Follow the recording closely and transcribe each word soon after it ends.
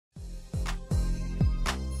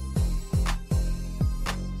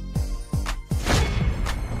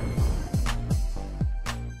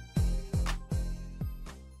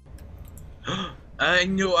I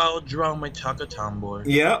knew I would draw my Takaton board.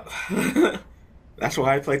 Yep. That's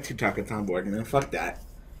why I play two Takaton board, and then fuck that.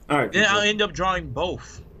 Alright, Then I'll people. end up drawing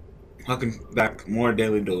both. Welcome back. More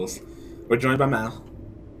Daily Duels. We're joined by Maou.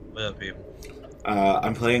 What up, people?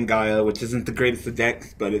 I'm playing Gaia, which isn't the greatest of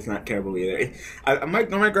decks, but it's not terrible either. I might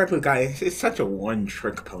gripe with Gaia. It's such a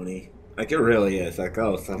one-trick pony. Like, it really is. Like,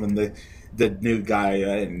 oh, summon the new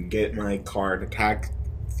Gaia and get my card, attack,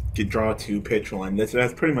 get draw two, pitch one.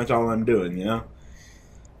 That's pretty much all I'm doing, you know?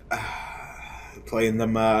 Playing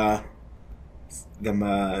them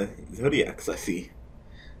Zodiacs, I see.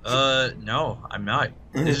 No, I'm not.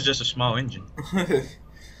 This is just a small engine.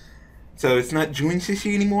 So it's not June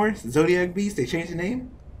Shishi anymore? It's Zodiac Beast? They changed the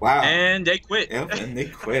name? Wow. And they quit. Yep, and they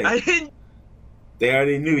quit. I didn't. They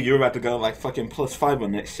already knew you were about to go like fucking +5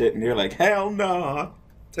 on that shit, and they're like, hell no.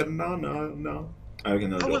 No. I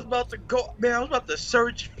was about to go, man. I was about to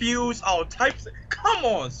search, fuse, all types. Come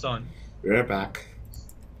on, son. We're back.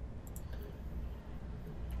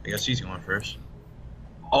 I guess he's going first.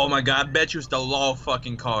 Oh my god, I bet you it's the law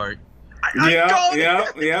fucking card. Yeah.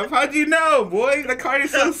 How'd you know, boy? The card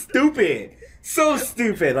is so stupid. So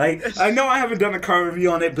stupid. Like, I know I haven't done a card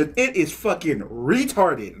review on it, but it is fucking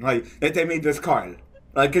retarded. Like, that they made this card.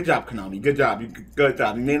 Like, good job, Konami. Good job. Good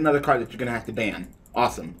job. You made another card that you're gonna have to ban.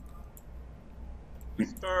 Awesome.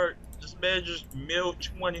 Start. This man just milled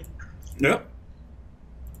 20. Yep,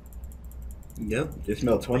 just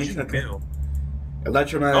milled 20 seconds. Mill.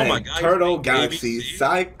 Electromagnetic, Oh my God, Turtle, he's Galaxy, ABC.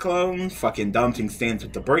 Cyclone, fucking Daunting Stance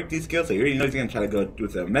with the breakthrough skill, so you already know he's gonna try to go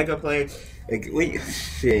with a Mega play. Like, wait,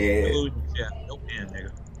 shit. Yeah, no man,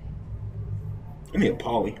 nigga. Give me a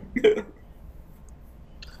Poly.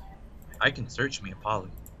 I can search me a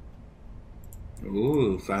poly.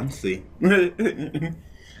 Ooh, fancy. Need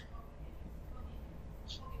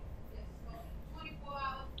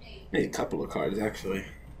a couple of cards, actually.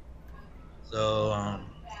 So,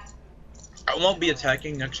 I won't be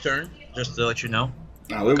attacking next turn, just to let you know.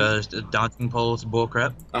 No, we, Because the daunting pole is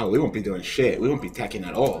bullcrap. we won't be doing shit. We won't be attacking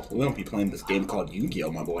at all. We won't be playing this game called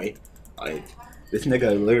Yu-Gi-Oh, my boy. Like, this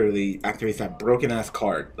nigga literally activates that broken-ass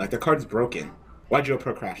card. Like, the card's broken. Why'd you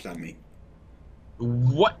pro crash on me?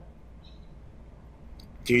 What?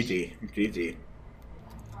 GG.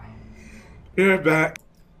 We're back.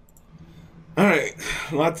 Alright,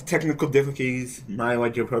 lots of technical difficulties. My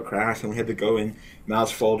Pro crashed, and we had to go in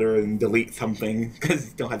mouse folder and delete something because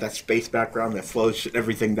you don't have that space background that slows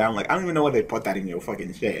everything down. Like, I don't even know why they put that in your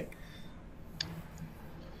fucking shit.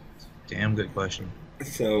 Damn good question.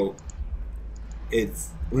 So, it's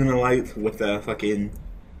Luna Light with the fucking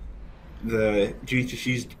the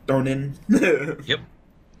she's thrown in. Yep.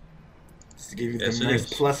 Just to give you Yes, some it nice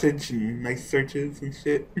is. plusage and nice searches and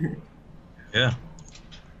shit. Yeah.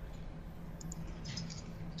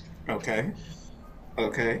 Okay.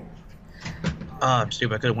 I'm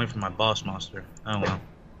stupid. I could have went for my boss monster. I don't know.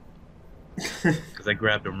 Because I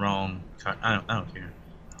grabbed the wrong card. I don't care.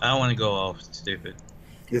 I don't want to go all stupid.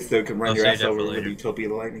 Just so you can run I'll your save ass that for over with later.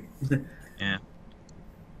 Utopia Lightning. Yeah.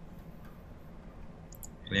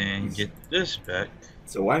 Then get this back.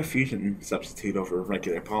 So why fusion substitute over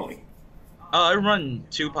regular poly? I run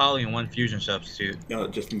 2 poly and 1 fusion substitute. No,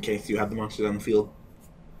 just in case you have the monsters on the field.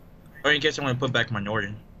 Or in case I want to put back my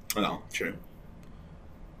Norton. Oh, true.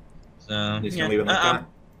 So, Just yeah, gonna leave it like that.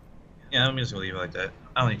 Yeah, I'm just gonna leave it like that.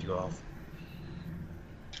 I don't need to go off.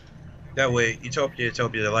 That way, Utopia,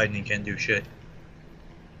 the lightning can't do shit.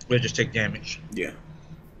 We'll just take damage. Yeah.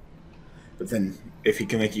 But then, if he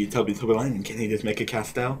can make a Utopia Lightning, can he just make a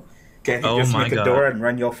Castel? Can't he Oh just my make a God. door and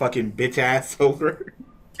run your fucking bitch ass over?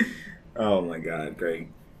 Oh my god, great.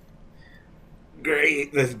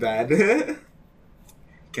 Great, that's bad.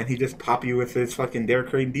 Can he just pop you with his fucking Dare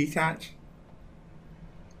Crane detach?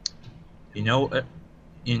 You know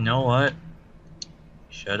what?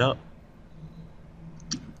 Shut up.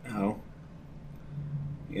 Oh.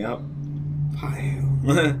 Yep.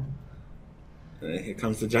 Pile. Here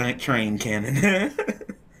comes the giant train cannon.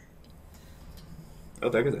 Oh,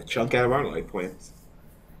 there goes a chunk out of our light points.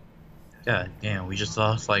 God damn, we just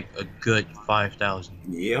lost like a good 5,000.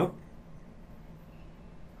 Yep.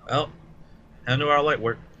 Well, how do our light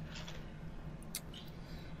work?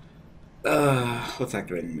 What's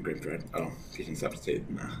activating the Green Thread? Oh, fusion substitute.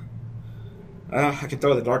 Nah. I can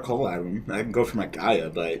throw the Dark Hole at him. I can go for my Gaia,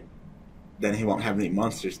 but then he won't have any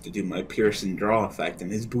monsters to do my Pierce and Draw effect,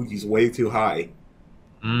 and his booty's way too high.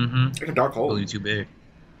 Mm-hmm. Like a Dark Hole. Really too big.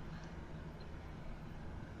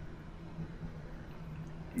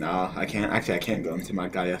 No, I can't. Actually, I can't go into my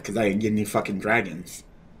Gaia because I ain't getting any fucking dragons.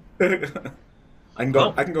 I can go.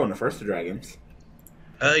 Oh. I can go in the first of dragons.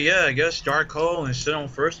 Yeah, I guess Dark Hole and sit on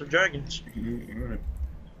first of dragons. Alright.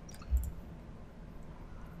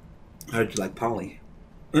 How did you like Polly?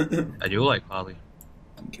 I I do like Polly.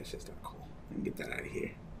 guess that's not cool. Let me get that out of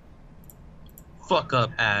here. Fuck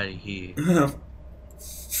up out of here.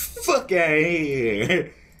 Fuck out of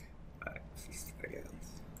here. Alright,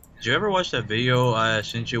 Did you ever watch that video I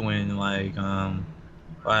sent you when like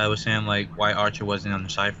I was saying like why Archer wasn't on the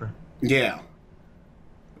cipher? yeah.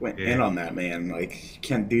 Went Yeah. in on that, man. Like, you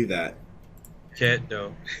can't do that. Cat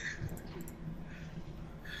though.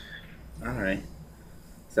 Alright.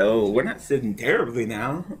 So, we're not sitting terribly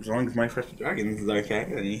now, as long as my first dragons is okay,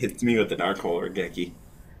 and he hits me with the Dark Hole or Geki.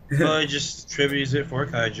 Well, it just tributes it for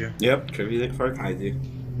Kaiju. Yep, tribute for Kaiju.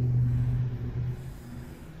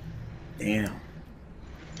 Damn.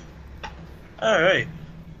 Alright.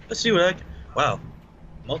 Let's see what I can. Wow.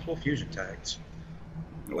 Multiple fusion tags.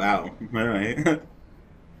 Wow. Alright. I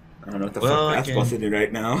don't know what the Well, fuck that's supposed to do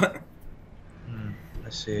right now.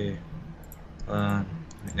 Let's see. No?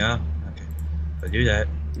 Okay. If I do that.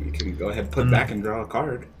 You can go ahead and put back and draw a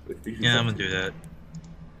card. With fusion Yeah, I'm substitute. gonna do that.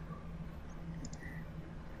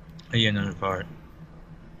 Oh, yeah, another card.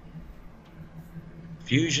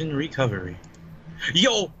 Fusion recovery.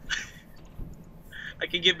 Yo! I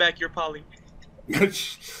can get back your Poly. Grab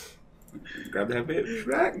that bitch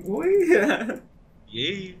back, boy. Yeah.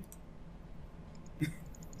 Let's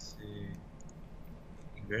see.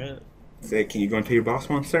 Grab. Say, can you go into your boss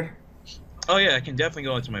monster? Oh yeah, I can definitely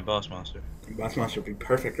go into my boss monster. Your boss monster would be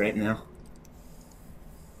perfect right now.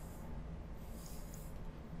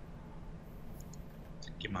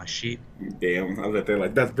 Get my sheep. Damn, I was out there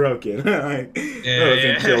like, that's broken. Like, Yeah, that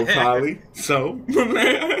wasn't chill, yeah. Polly. So?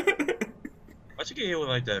 Why'd you get hit with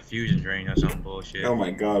like that fusion drain or some bullshit? Oh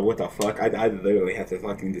my god, what the fuck? I literally have to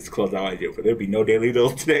fucking just close out idea, but there'd be no Daily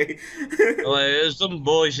Duels today. Like, it's some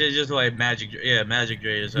bullshit, just like magic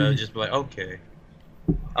drain. So I would just be like, okay.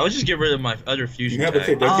 I would just get rid of my other fusion Yeah, but tag.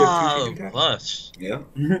 say, don't get two fusion tags. Plus. Yeah.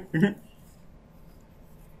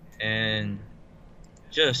 And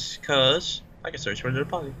just cause I can search for another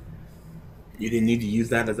Poly. You didn't need to use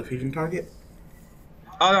that as a fusion target?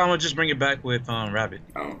 Oh, I'm gonna just bring it back with Rabbit.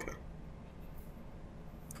 Oh, okay.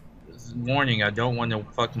 Warning, I don't want to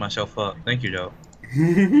fuck myself up. Thank you though.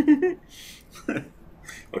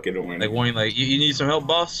 Okay, don't worry. Like warning, like you need some help,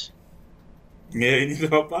 boss? Yeah, you need to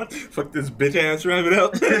help out? Fuck this bitch ass rabbit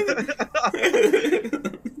up.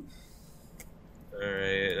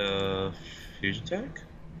 Alright, fusion tag.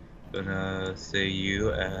 Gonna say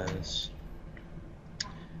you as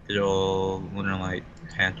good old Lunar Light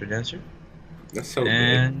Panther Dancer. That's so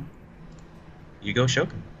and you go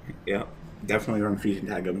Shogun. good. Yeah, definitely run fusion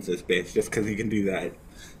tag up into this bitch just because you can do that.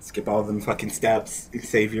 Skip all them fucking steps and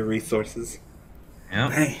save your resources. Yeah.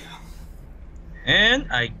 Bam.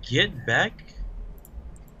 And I get back.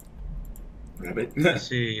 Rabbit. Let's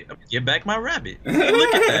see. Get back my rabbit. Hey,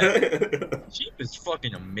 look at that. Sheep is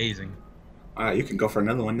fucking amazing. Alright, you can go for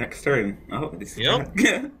another one next turn. Oh, this is Yep.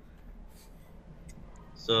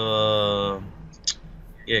 So,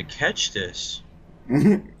 yeah, catch this.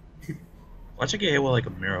 Watch I get hit with like a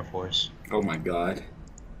mirror force. Oh my god.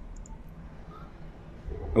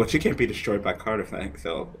 Well, she can't be destroyed by card effect,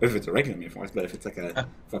 so if it's a regular mirror force, but if it's like a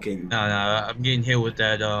fucking. No, I'm getting hit with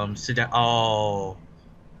that sit down. Oh,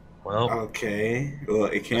 well. Okay. Well,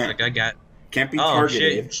 it can't. Like I got. Can't be Oh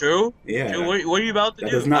targeted. shit! True. Yeah. True. What are you about to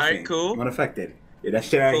That do? does nothing. Alright, cool. Unaffected. Get that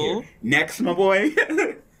shit out of Cool. here. Next, my boy.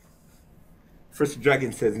 First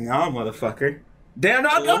dragon says, "Nah, motherfucker." Damn!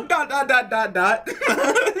 Cool. Dot.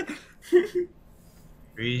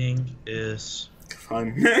 Reading is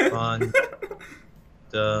Fun. fun.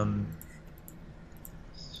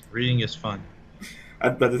 Reading is fun. I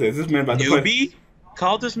was about to say, is this man about to put? Newbie?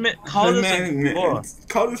 Call this man. Call this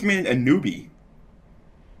man a newbie.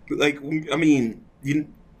 Like, I mean,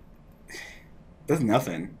 does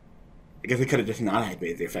nothing. I guess he could have just not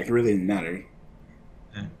activated the effect. It really didn't matter.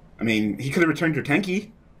 Yeah. I mean, he could have returned your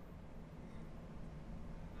tanky.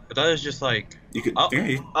 But that is just like. You could, Oh. yeah,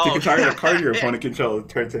 you Oh. could target a card your opponent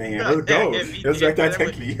controls, turns it in. Let's go. If Let's he back did, that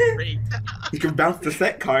would tanky. be great. You can bounce the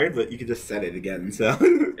set card, but you can just set it again. So. Yeah,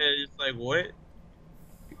 it's like what?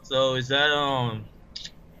 So is that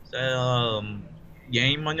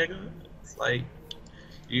game, my nigga? It's like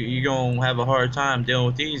you gonna have a hard time dealing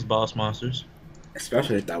with these boss monsters.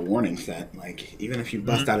 Especially with that warning set. Like, even if you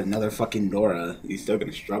bust out another fucking Dora, you're still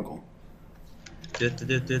gonna struggle.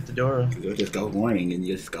 Dora. You'll just go warning and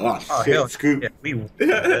you just go, oh, Oh shit, hell, scoop. yeah, we.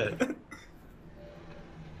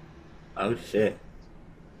 Oh shit.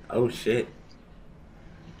 Oh shit.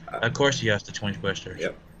 Of course, he has the Twin Twister.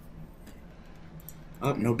 Yep.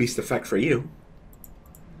 Oh, no beast effect for you.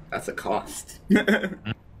 That's a cost.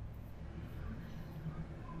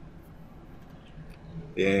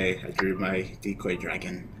 Yay, I drew my decoy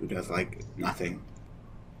dragon, who does, like, nothing.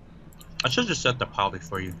 I should just set the poly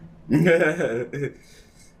for you. That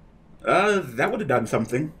would have done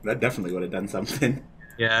something. That definitely would have done something.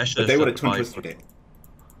 Yeah, I should But have they would set have the twin poly twisted for you. it.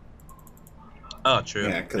 Oh, true. Yeah,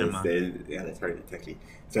 Never because mind. yeah, that's very techy.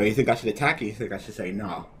 So you think I should attack, or you think I should say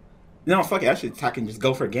no? No, fuck it, I should attack and just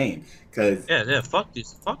go for a game. Because, Yeah, fuck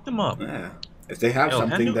these. Fuck them up. yeah, if they have Yo,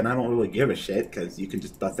 something, handle. then I don't really give a shit, because you can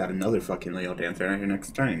just bust out another fucking Leo Dancer on your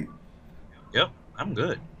next turn. Yep, I'm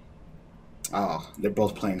good. Oh, they're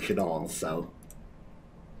both playing shit alls, so.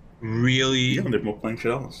 Really? Yeah, they're both playing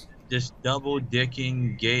shit alls. Just double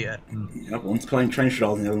dicking gay. Yep, one's playing train shit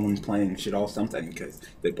alls and the other one's playing shit all something, because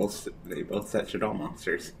they both set shit all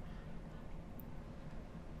monsters.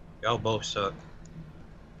 Y'all both suck.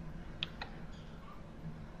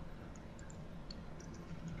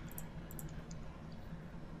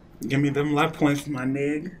 Give me them life points, my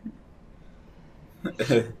nig.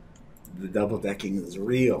 The double decking is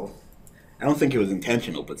real. I don't think it was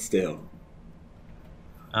intentional, but still.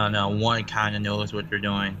 I don't know. One kind of knows what they're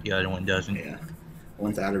doing. The other one doesn't. Yeah.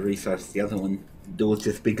 One's out of resource, the other one, duel's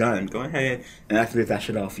just begun. Go ahead and activate that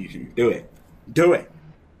shit all fusion. Do it. Do it.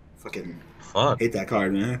 Fucking Fuck. hate that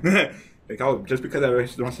card, man. Like, oh, just because I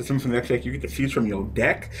want to summon from the next deck, you get to fuse from your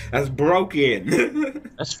deck? That's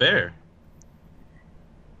broken. That's fair.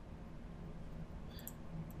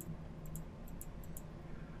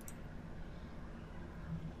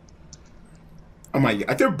 Oh my god,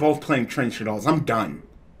 if they're both playing train dolls, I'm done.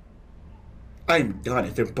 I am done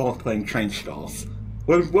if they're both playing train dolls.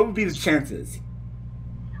 What would be the chances?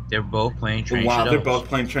 They're both playing train Wow, they're dolls. both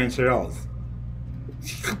playing train dolls.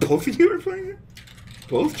 Both of you are playing it?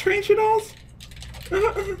 Both train dolls?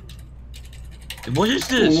 What is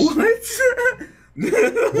this?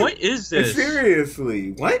 What? What is this?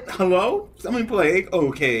 Seriously, what? Hello? Summon Plague?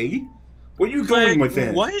 Okay. Where you going with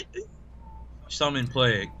this? What? Summon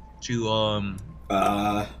plague to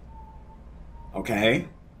Okay.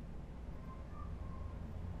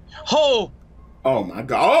 Oh! Oh my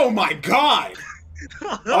god. Oh my god!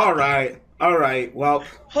 Alright, well.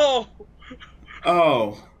 Oh!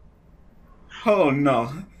 Oh. Oh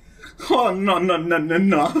no. Oh no.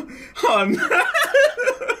 Oh no.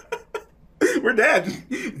 We're dead.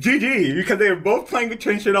 GG, because they were both playing with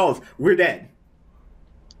train shit dolls. We're dead.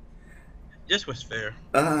 This was fair.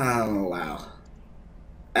 Oh wow.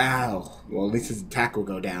 Ow. Well, at least his attack will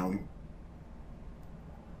go down.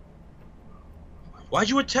 Why'd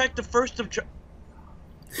you attack the first of...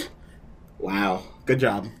 Wow. Good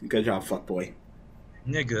job. Good job, fuckboy.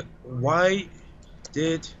 Nigga, why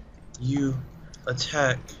did you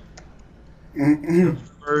attack Mm-mm.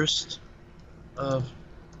 the first of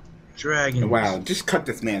dragons? Wow, just cut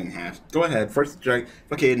this man in half. Go ahead. First drag.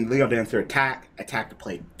 Fucking Leo Dancer attack the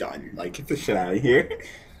play, done. Like, get this shit out of here.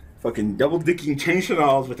 Fucking double dicking chain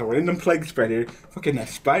dolls with a random plague spreader. Fucking that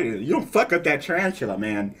spider. You don't fuck up that tarantula,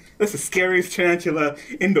 man. That's the scariest tarantula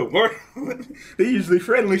in the world. They're usually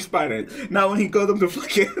friendly spiders. Now when he goes up to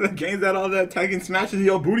fucking gains out all that attack and smashes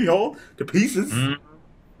your booty hole to pieces.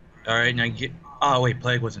 Alright, now get... Oh, wait,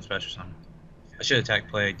 plague wasn't special summon. I should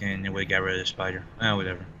attack plague, then it would have got rid of the spider. Oh,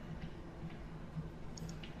 whatever.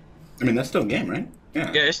 I mean, that's still a game, right?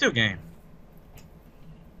 Yeah, it's still game.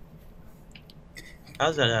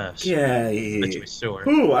 How's that ass? Yeah. Bet you it's sore.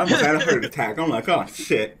 Ooh, I almost had a heart attack. I'm like, oh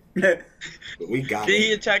shit. But we got Did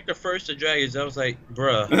he it. attack the first of dragons? I was like,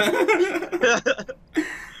 bruh.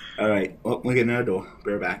 Alright, well, we get another door.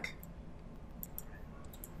 Bear back.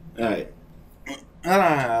 Alright.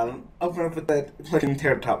 Open up with that fucking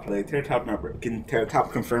Terratop play. Terratop not working.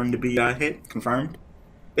 Terratop confirmed to be hit. Confirmed.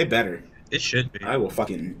 They better. It should be. I will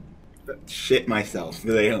fucking shit myself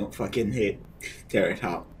if they don't fucking hit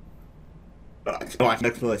Terratop. Watch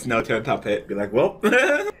next list, no Terratop hit. Be like, well.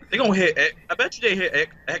 They gonna hit. I bet you they hit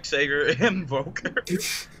X-Sager and Volker.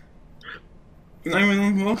 Not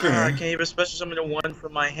even Volker. I can't even special summon the one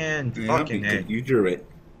from my hand. Yeah, Fucking A. you drew it.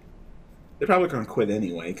 They're probably gonna quit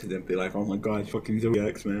anyway because they'll be like, oh my god, fucking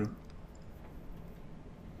Zodiacs, man.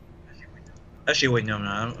 Actually, wait, no,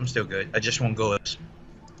 I'm still good. I just won't go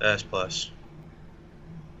S plus.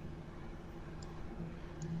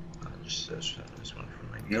 I'll just this one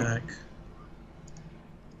from my deck.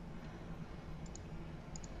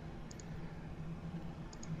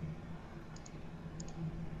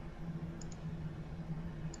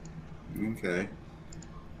 Okay.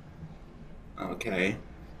 Okay.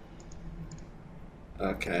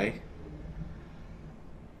 Okay.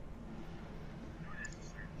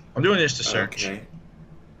 I'm doing this to search. Okay.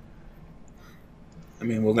 I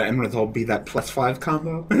mean, will the Emerald Hole be that +5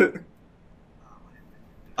 combo?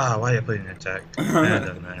 Ah, why did I put it in attack? That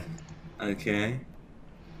doesn't matter. Okay.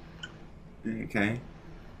 Okay.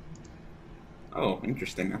 Oh,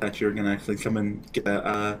 interesting. I thought you were gonna actually summon get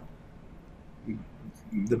the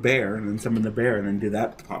bear and then summon the bear and then do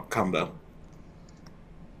that combo.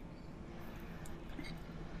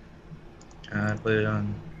 I put it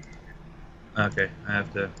on. Okay, I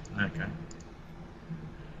have to. Okay.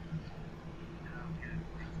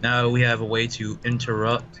 Now we have a way to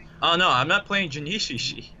interrupt. Oh no, I'm not playing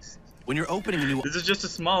Janishi. When you're opening a new... This is just a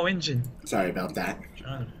small engine. Sorry about that. I'm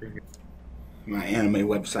trying to figure. My anime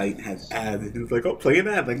website has ads. It's like, oh, play an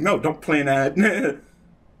ad. Like, no, don't play an ad.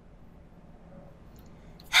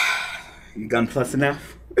 Gun plus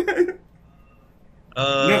enough? Never.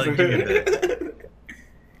 Give me that.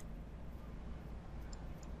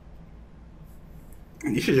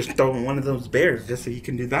 You should just throw in one of those bears just so you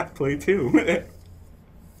can do that play too.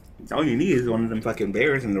 All you need is one of them fucking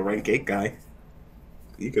bears and the rank 8 guy.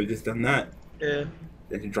 You could have just done that. Yeah.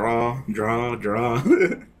 Just draw. Get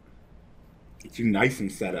you nice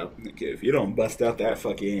and set up. Like, if you don't bust out that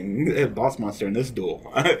fucking boss monster in this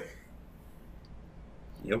duel.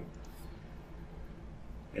 Yep.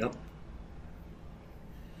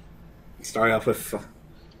 Start off with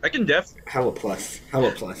I can hella plus.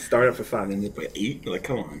 Start off with 5 and then put 8. Like,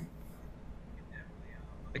 come on.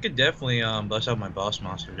 I could definitely bust out my boss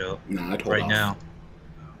monster though. Nah, I told right off. now.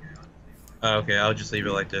 Oh, okay, I'll just leave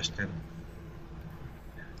it like this then.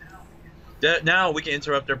 Now we can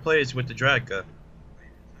interrupt their plays with the drag gun.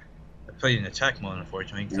 I played in attack mode,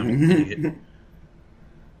 unfortunately, 'cause I'm an idiot.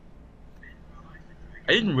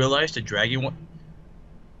 I didn't realize the dragon one.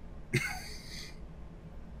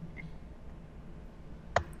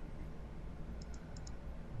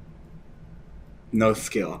 No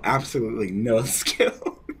skill. Absolutely no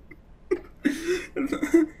skill.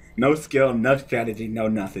 No skill, no strategy, no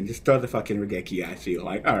nothing. Just throw the fucking Regeki at you.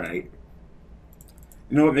 Like, alright.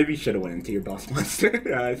 You know what? Maybe you should have went into your boss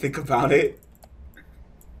monster. Think about it.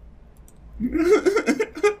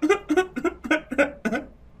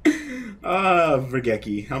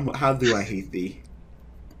 Regeki. How do I hate thee?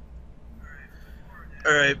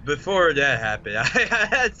 Alright, before that happened, I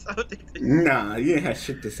had something to say. Nah, you didn't have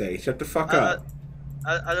shit to say. Shut the fuck up.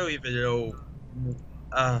 I don't even know.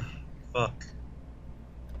 Fuck.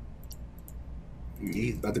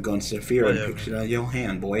 He's about to go into Saphira and pick shit out of your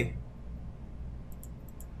hand, boy.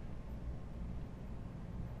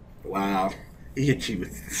 Wow. He hit you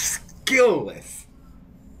with skillless.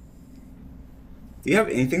 Do you have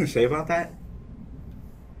anything to say about that?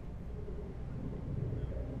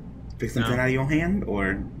 Pick something out of your hand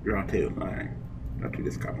or draw 2? Alright. Draw 2,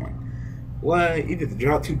 discard 1. What? You did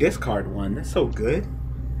draw 2, discard 1. That's so good.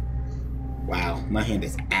 Wow, my hand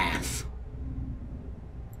is ass.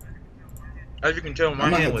 As you can tell, my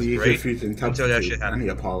hand was great until that shit I happened. need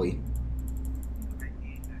a poly.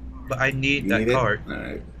 But I need that card.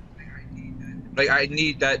 Alright. Like, I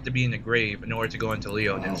need that to be in the grave in order to go into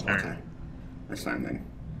Leo next turn. Okay. That's fine then.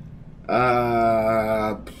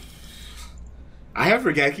 I have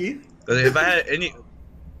Regeki. But if I had any...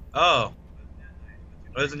 Oh.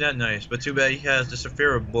 Isn't that nice? But too bad he has the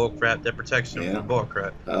Saphira bullcrap that protects him from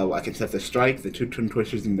bullcrap. I can set the strike, the 2 twin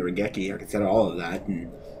twisters, and the Regeki. I can set all of that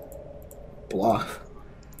and bluff.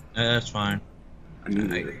 That's fine. I'm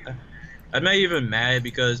not even mad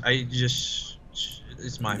because I just...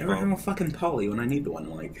 It's my fault. I never have a fucking poly when I need one,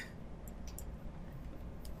 like...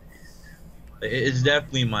 It's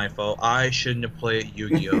definitely my fault. I shouldn't have played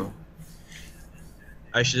Yu-Gi-Oh!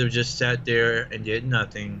 I should have just sat there and did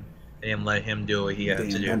nothing and let him do what he had to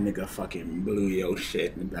do. That nigga fucking blew your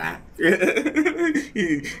shit in the back.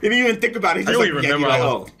 He didn't even think about it. I don't even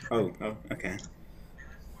remember. Oh, okay.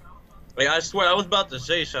 Like, I swear, I was about to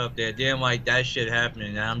say something. Then, like, that shit happened,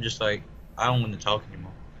 and I'm just like, I don't want to talk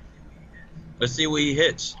anymore. Let's see what he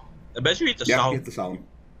hits. I bet you hit the solemn. Yeah, hit the solemn.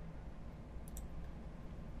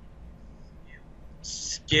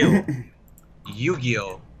 Skill.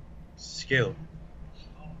 Yu-Gi-Oh! Skill.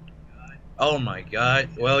 Oh my god.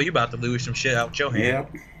 Well, you about to lose some shit out your hand.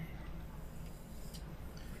 Yeah.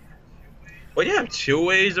 Well, you have 2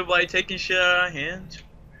 ways of, like, taking shit out of our hands.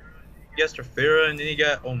 You got Saphira, and then you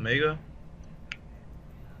got Omega.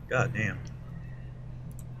 God damn.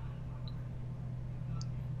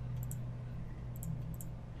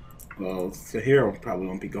 Well, Sahiro probably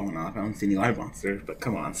won't be going off. I don't see any live monsters, but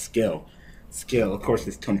come on, skill. Skill. Of course,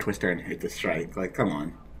 this Twin Twister and hit the strike. Like, come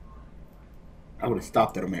on. I would have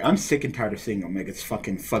stopped at Omega. I'm sick and tired of seeing Omega's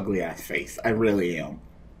fucking fugly ass face. I really am.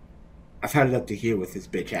 I've had it up to here with his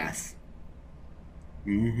bitch ass.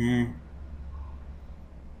 Mm-hmm.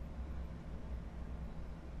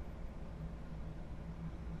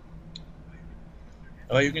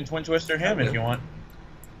 Oh, you can Twin Twister him if you want.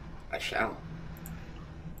 I shall.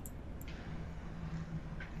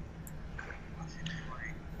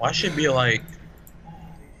 Why should be like,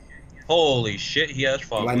 holy shit, he has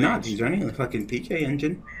fog Why not? blades. He's running the fucking PK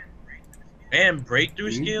engine. And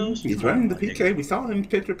breakthrough skills? He's Come running on, the my PK. nigga. We saw him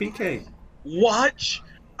picture PK. Watch!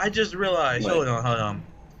 I just realized. What? Hold on.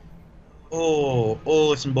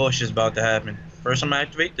 Oh, some bullshit's about to happen. First, I'm gonna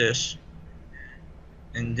activate this.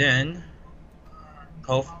 And then...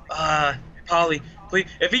 Poly. Please.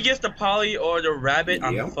 If he gets the Poly or the Rabbit,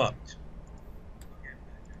 I'm Yep. fucked.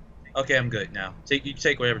 Okay, I'm good now. You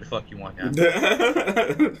take whatever the fuck you want now.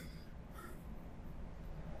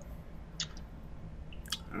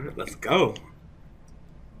 Alright, let's go.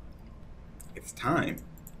 It's time.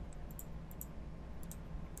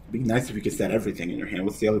 It'd be nice if you could set everything in your hand.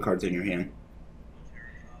 What's the other cards in your hand?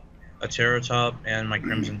 A Terratop and my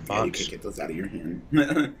Crimson Fox. Yeah, you can't get those out of your hand.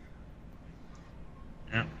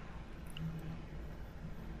 Yeah.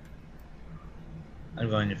 I'm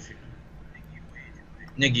going to...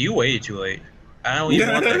 Nigga, you waited too late. I don't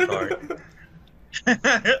even want that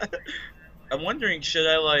card. I'm wondering, should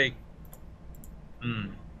I like...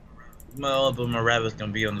 Well, but my Rabbit's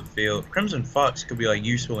gonna be on the field. Crimson Fox could be like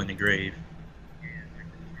useful in the grave.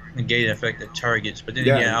 Negate affected targets, but then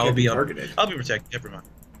yeah, I'll be targeted. I'll be protected. Never mind.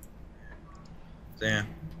 Damn.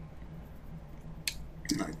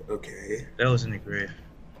 Okay. That was in the grave.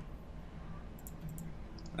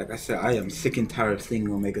 Like I said, I am sick and tired of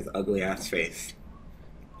seeing Omega's ugly ass face.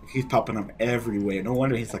 He's popping up everywhere. No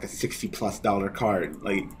wonder he's like a $60+ card.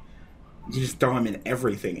 Like, you just throw him in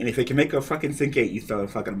everything. And if they can make a fucking Sync 8, you throw a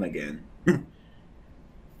fucking Omega in.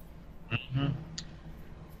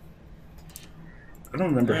 I don't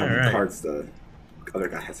remember how many cards the other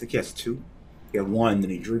guy has. I think he has 2. He had 1, then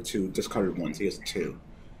he drew 2, discarded 1, so he has 2.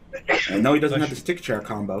 And I know he doesn't have the stick chair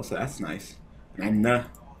combo, so that's nice. And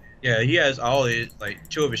yeah, he has all his, like,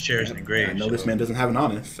 2 of his chairs in the grave. I know this man doesn't have an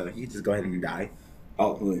honest, so he just go ahead and die.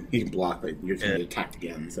 Oh, he can block, like, you're going to get attacked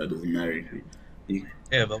again, so it doesn't matter.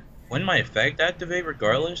 Yeah, but wouldn't my effect activate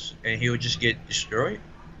regardless, and he would just get destroyed?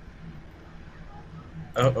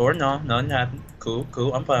 Or no, nothing happened. Cool,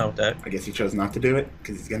 I'm fine with that. I guess he chose not to do it,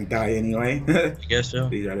 because he's going to die anyway. I guess so.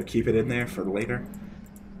 You got to keep it in there for later.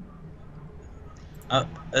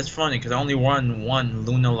 That's funny, because I only won 1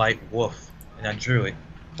 Lunalight Wolf, and I drew it.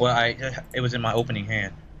 Well, it was in my opening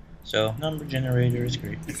hand. So, number generator is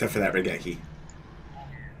great. Except for that Regeki.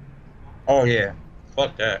 Oh, yeah.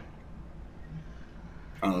 Fuck that.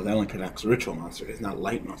 Oh, that only protects ritual monsters, not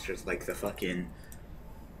light monsters like the fucking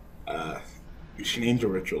Machine Angel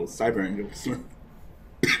rituals, Cyber Angels.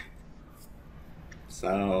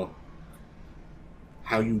 So,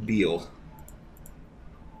 how you deal?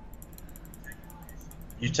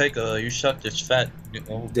 You suck this fat...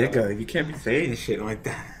 Oh, Digga, you can't be saying shit like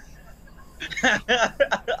that.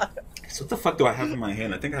 So what the fuck do I have in my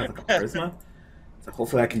hand? I think I have like a Prisma. So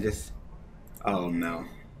hopefully I can just... Oh no.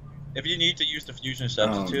 If you need to use the fusion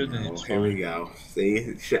substitute, then it's fine. Here we go.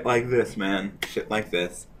 See? Shit like this, man. Shit like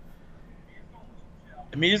this.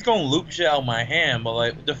 I mean, it's gonna loop shit out of my hand, but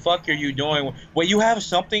like, what the fuck are you doing? Wait, you have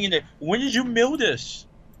something in there. When did you mill this?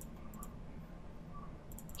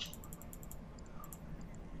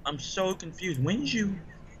 I'm so confused. When did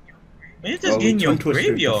this get in your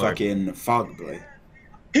graveyard? Fucking Fog Blade.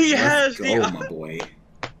 He has the... Oh, my boy.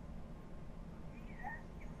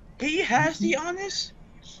 He has the honest?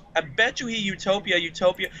 I bet you he Utopia.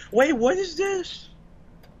 Wait, what is this?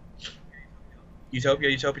 Utopia.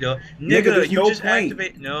 Nigga, you just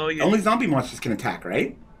activate... No, you... Only zombie monsters can attack,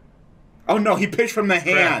 right? Oh, no, he pitched from the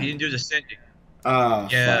hand. Crap, he didn't do the sending. Oh,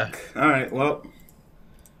 yeah. Fuck. Alright, well.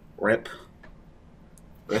 Rip.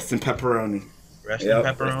 Rest in pepperoni. Rest in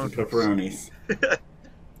pepperonis.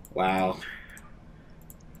 Wow.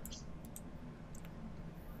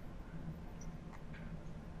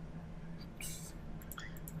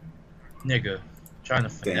 Nigga, trying to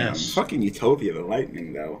finesse. Damn, fucking Utopia the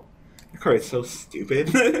Lightning, though. That card is so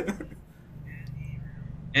stupid.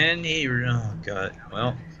 And he... Oh, God.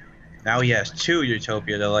 Well, now he has 2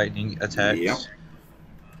 Utopia the Lightning attacks. Yep.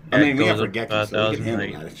 I mean, we have Regeki, so we can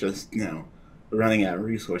handle that. It's just, you know, we're running out of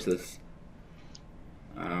resources.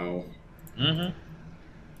 Oh.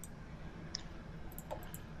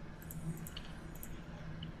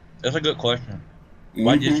 That's a good question.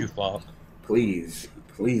 Why did you flop? Please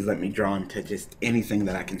let me draw into just anything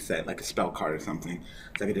that I can set, like a spell card or something.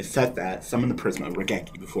 So I can just set that, summon the Prisma,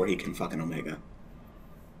 Regeki, before he can fucking Omega.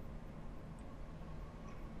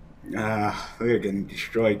 We're getting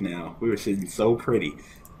destroyed now. We were sitting so pretty.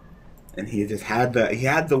 And he just had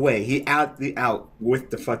the way. He out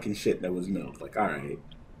with the fucking shit that was milled. Like, alright.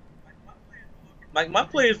 Like, my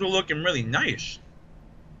plays were looking really nice.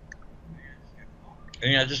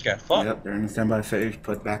 And I just got fucked. Yep, during the standby phase,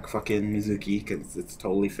 put back fucking Mizuki because it's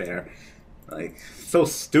totally fair. Like, so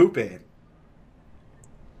stupid.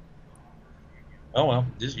 Oh well,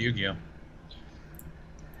 this is Yu-Gi-Oh.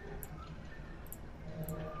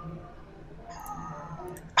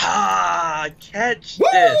 Ah, catch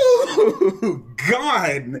this. Woo!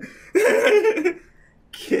 God!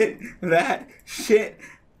 Get that shit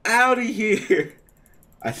out of here!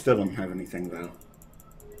 I still don't have anything though.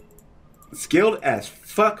 Skilled as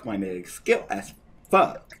fuck, my nigga. Skilled as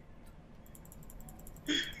fuck.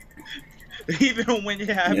 Even when it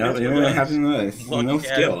happens, Yeah, even when it happens to us, no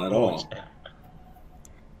skill at all. Bullshit.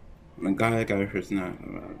 The guy who's not.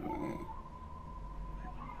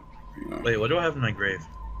 Wait, what do I have in my grave?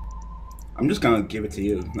 I'm just gonna give it to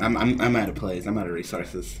you. I'm out of plays. I'm out of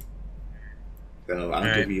resources. So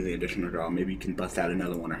I'll give you the additional draw. Maybe you can bust out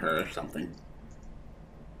another one of her or something.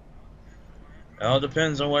 It all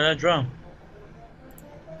depends on what I draw.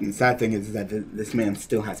 And the sad thing is that this man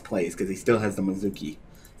still has plays because he still has the Mizuki.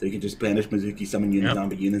 So you can just banish Mizuki, summon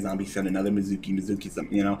Unizombie, send another Mizuki,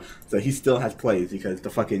 something, you know? So he still has plays because the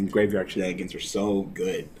fucking graveyard shenanigans are so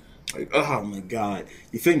good. Like, oh my god.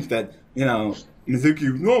 You think that, you know,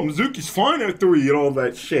 Mizuki's fine at 3 and all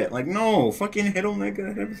that shit. Like, no, fucking hit Omega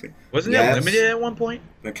and everything. Wasn't it limited at one point?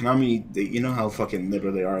 The Konami, you know how fucking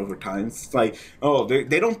liberal they are over time? It's like, oh,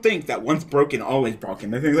 they don't think that once broken, always broken.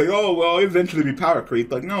 They think like, oh, well, it'll eventually be power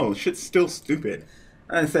creep. Like, no, shit's still stupid.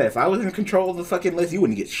 And I said, if I was in control of the fucking list, you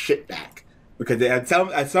wouldn't get shit back. Because at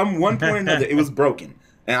some one point or another, it was broken.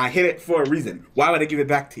 And I hit it for a reason. Why would I give it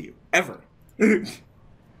back to you? Ever.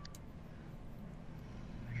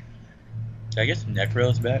 I guess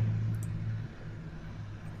Necro's back.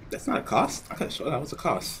 That's not a cost. I thought that was a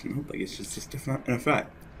cost. No, like it's just different in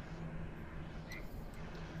effect.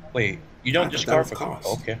 Wait, you don't discard for cost.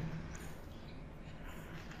 Okay.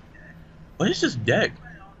 What is this deck?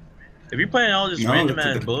 If you're playing all this random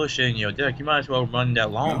ass bullshit in your deck, you might as well run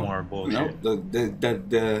that lawnmower bullshit. No,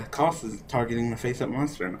 the cost is targeting the face-up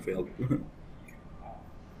monster in the field.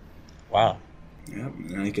 Wow. Yep, and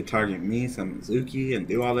then you could target me, some Mizuki, and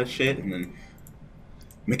do all that shit, and then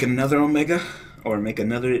make another Omega, or make some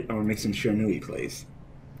Shiranui plays.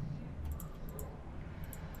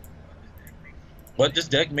 What, this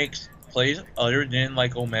deck makes plays other than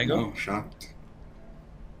like Omega? No, shocked.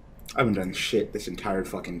 I haven't done shit this entire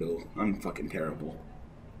fucking duel. I'm fucking terrible.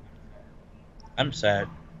 I'm sad.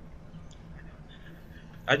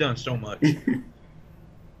 I've done so much.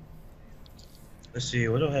 Let's see,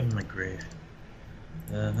 what do I have in my grave?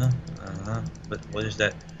 But what is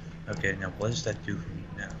that? Okay, now what does that do for me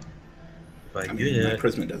now? If I do that, my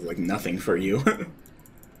Prisma does like nothing for you.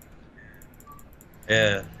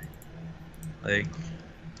 Yeah. Like,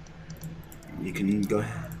 you can go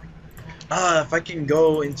ahead. if I can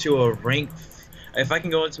go into a rank, if I can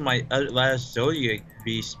go into my last Zodiac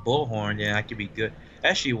Beast Bullhorn, then I could be good.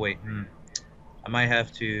 Actually, wait, I might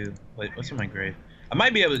have to. Wait, what's in my grave? I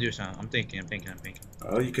might be able to do something. I'm thinking.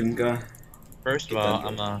 Oh, you can go. First of all,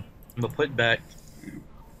 I'm gonna put back.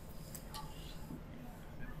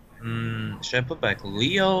 Should I put back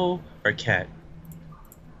Leo or Cat?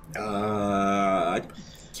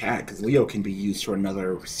 Cat, because Leo can be used for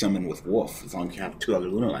another summon with Wolf as long as you have 2 other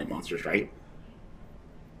Lunarlight monsters, right?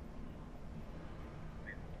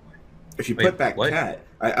 If you put back Cat,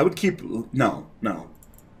 I would keep no,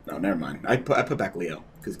 never mind. I put back Leo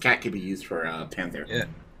because Cat can be used for Panther. Yeah.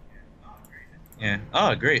 Yeah.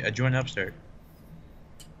 Oh, great! I joined Upstart.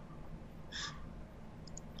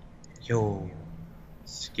 Yo,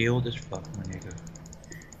 skilled as fuck, my nigga.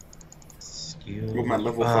 Skilled. With my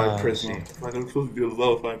level 5 Prisma. Like I'm supposed to be a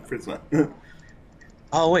level 5 Prisma.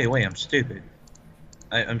 Oh wait, I'm stupid.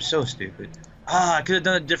 I'm so stupid. I could have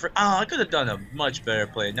done a different. I could have done a much better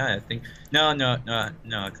play. Now I think. No,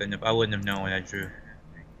 I couldn't have. I wouldn't have known what I drew.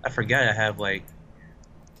 I forgot I have like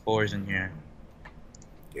 4s in here.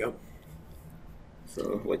 Yep.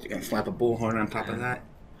 So what? You gonna slap a bullhorn on top of that?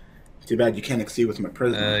 Too bad you can't exceed with my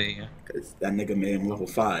Prisma. Yeah. Because that nigga made him level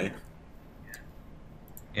 5.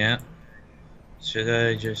 Yeah. Should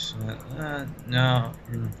I just... no.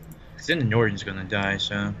 Because then the Norton's gonna die,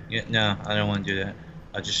 so... Yeah, no, I don't want to do that.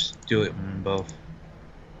 I'll just do it when both.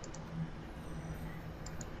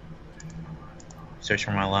 Search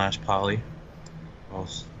for my last poly.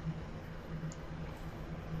 Let's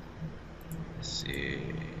see...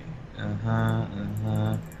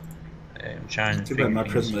 I'm trying to figure my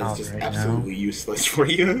Prisma is just absolutely useless for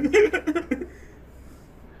you.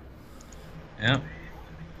 Yeah.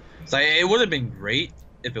 So it would have been great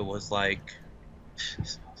if it was like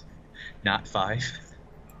not 5.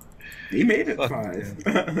 He made it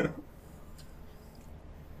 5.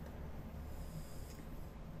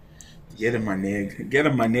 Get him, my nig. Get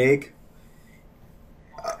him, my nig.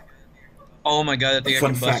 Oh my god, I think I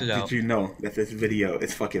Fun can bust fact, it out. did you know that this video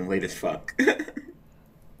is fucking late as fuck?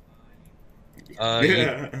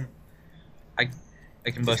 Yeah. I can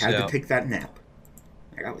Just bust had it to out. take that nap.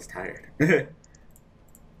 Like, I was tired.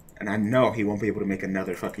 And I know he won't be able to make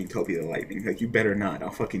another fucking Toby the Lightning. Like, you better not.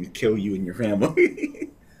 I'll fucking kill you and your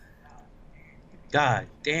family. God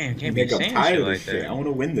damn, can't be Nigga, I'm saying shit tired of like this shit. that. I want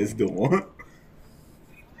to win this duel.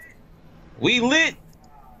 We lit!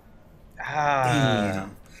 Ah.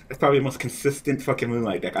 Damn. That's probably the most consistent fucking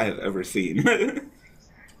Moonlight deck I have ever seen.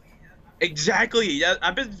 Exactly. Yeah,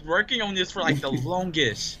 I've been working on this for like the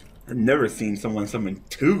longest. I've never seen someone summon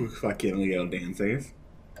 2 fucking Leo Dancers.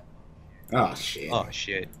 Oh, shit. Oh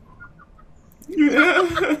shit.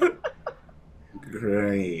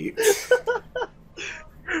 Great.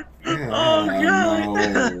 Oh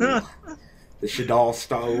god. No. The Shadal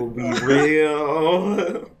star will be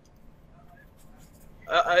real.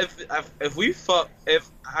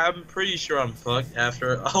 If I'm pretty sure I'm fucked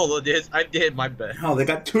after all of this, I did my best. Oh, they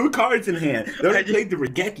got 2 cards in hand. They already played the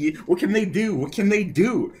Regeki. What can they do? What can they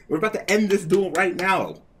do? We're about to end this duel right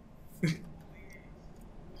now.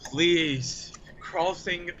 Please,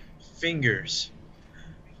 crossing fingers.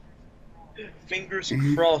 Fingers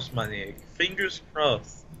crossed, my nigga. Fingers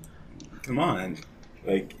crossed. Come on.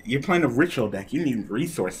 Like, you're playing a ritual deck. You need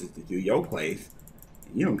resources to do your plays.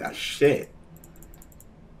 You don't got shit.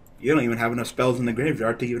 You don't even have enough spells in the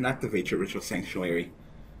graveyard to even activate your Ritual Sanctuary.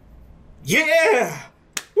 Yeah!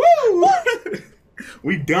 Woo!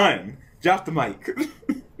 We done. Drop the mic.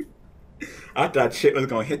 I thought shit was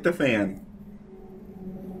gonna hit the fan.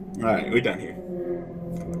 Alright, we're done here.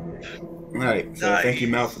 Alright, so Nice. Thank you,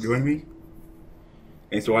 Maou, for joining me.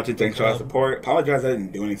 Thanks for watching. Thanks for all the support. Apologize I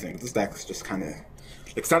didn't do anything. This deck's just kind of...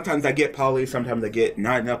 Like, sometimes I get poly, sometimes I get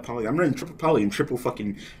not enough poly. I'm running triple poly and triple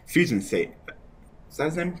fucking fusion state. Is that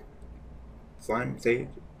his name? Slime Sage?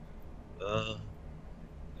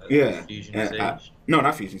 Yeah. Fusion And Sage. no,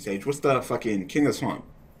 not Fusion Sage. What's the fucking King of Swamp?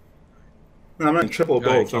 No, I'm running triple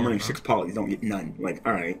gold, so I'm running 6 polys. Don't get none. Like,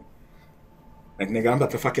 alright. Like, nigga, I'm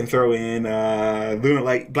about to fucking throw in Luna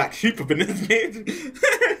Light Black Sheep up in this bitch.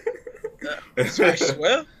 I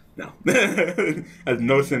swear? No. Has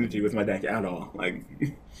no synergy with my deck at all. Like,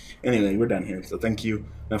 anyway, we're done here. So thank you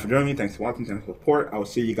for joining me. Thanks for watching. Thanks for support. I will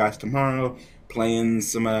see you guys tomorrow playing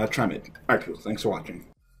some Triamid. Alright, people. Thanks for watching.